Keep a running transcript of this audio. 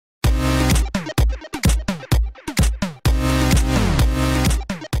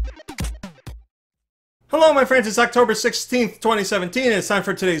Hello, my friends. It's October 16th, 2017, and it's time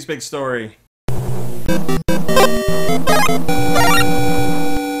for today's big story.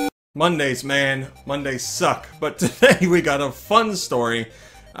 Mondays, man. Mondays suck. But today we got a fun story.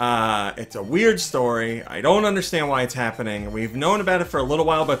 It's a weird story. I don't understand why it's happening. We've known about it for a little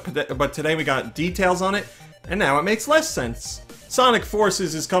while, but today we got details on it, and now it makes less sense. Sonic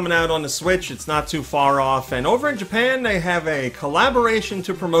Forces is coming out on the Switch. It's not too far off, and over in Japan they have a collaboration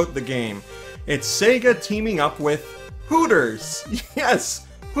to promote the game. It's SEGA teaming up with Hooters. Yes,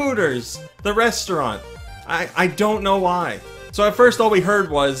 Hooters, the restaurant. I don't know why. So at first all we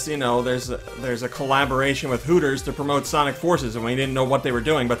heard was, you know, there's a collaboration with Hooters to promote Sonic Forces, and we didn't know what they were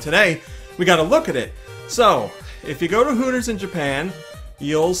doing. But today, we got to look at it. So, if you go to Hooters in Japan,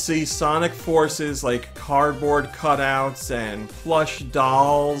 you'll see Sonic Forces, like cardboard cutouts and plush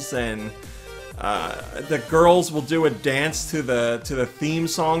dolls, and the girls will do a dance to the theme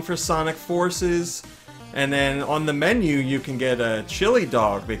song for Sonic Forces. And then on the menu, you can get a chili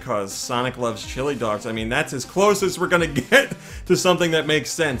dog, because Sonic loves chili dogs. I mean, that's as close as we're gonna get to something that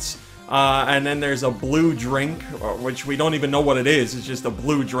makes sense. And then there's a blue drink, which we don't even know what it is. It's just a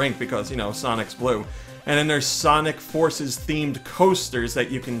blue drink because, you know, Sonic's blue. And then there's Sonic Forces themed coasters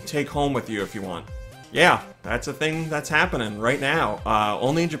that you can take home with you if you want. Yeah, that's a thing that's happening right now.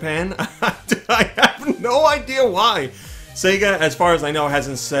 Only in Japan. I have no idea why. SEGA, as far as I know,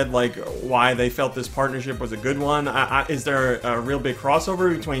 hasn't said, like, why they felt this partnership was a good one. Is there a real big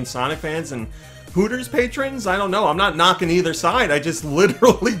crossover between Sonic fans and Hooters patrons? I don't know. I'm not knocking either side. I just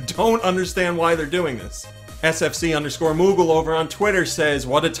literally don't understand why they're doing this. SFC_Moogle over on Twitter says,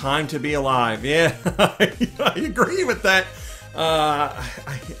 "What a time to be alive." Yeah, I agree with that.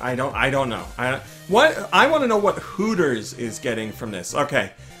 I don't know. I want to know what Hooters is getting from this.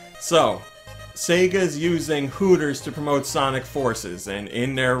 Okay, so SEGA's using Hooters to promote Sonic Forces, and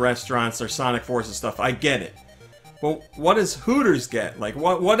in their restaurants there's Sonic Forces stuff. I get it. But what does Hooters get? Like,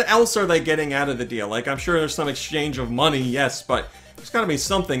 what else are they getting out of the deal? Like, I'm sure there's some exchange of money, yes, but there's gotta be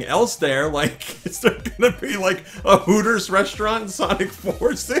something else there. Like, is there gonna be, like, a Hooters restaurant in Sonic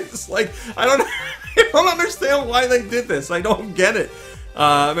Forces? Like, I don't understand why they did this. I don't get it.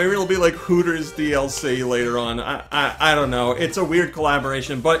 Maybe it'll be like Hooters DLC later on. I don't know. It's a weird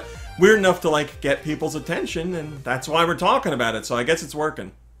collaboration, but weird enough to, like, get people's attention, and that's why we're talking about it, so I guess it's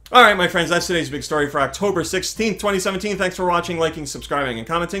working. Alright, my friends, that's today's big story for October 16th, 2017. Thanks for watching, liking, subscribing, and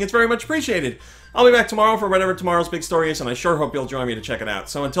commenting. It's very much appreciated. I'll be back tomorrow for whatever tomorrow's big story is, and I sure hope you'll join me to check it out.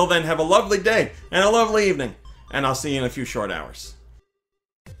 So until then, have a lovely day, and a lovely evening, and I'll see you in a few short hours.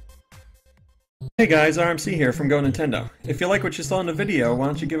 Hey guys, RMC here from Go Nintendo. If you like what you saw in the video, why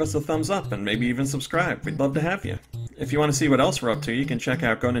don't you give us a thumbs up and maybe even subscribe? We'd love to have you. If you want to see what else we're up to, you can check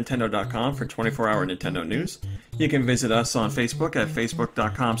out GoNintendo.com for 24-hour Nintendo news. You can visit us on Facebook at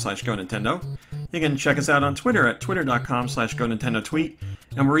Facebook.com/GoNintendo. You can check us out on Twitter at Twitter.com/GoNintendoTweet.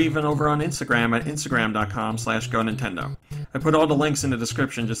 And we're even over on Instagram at Instagram.com/GoNintendo. I put all the links in the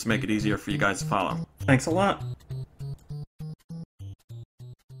description just to make it easier for you guys to follow. Thanks a lot!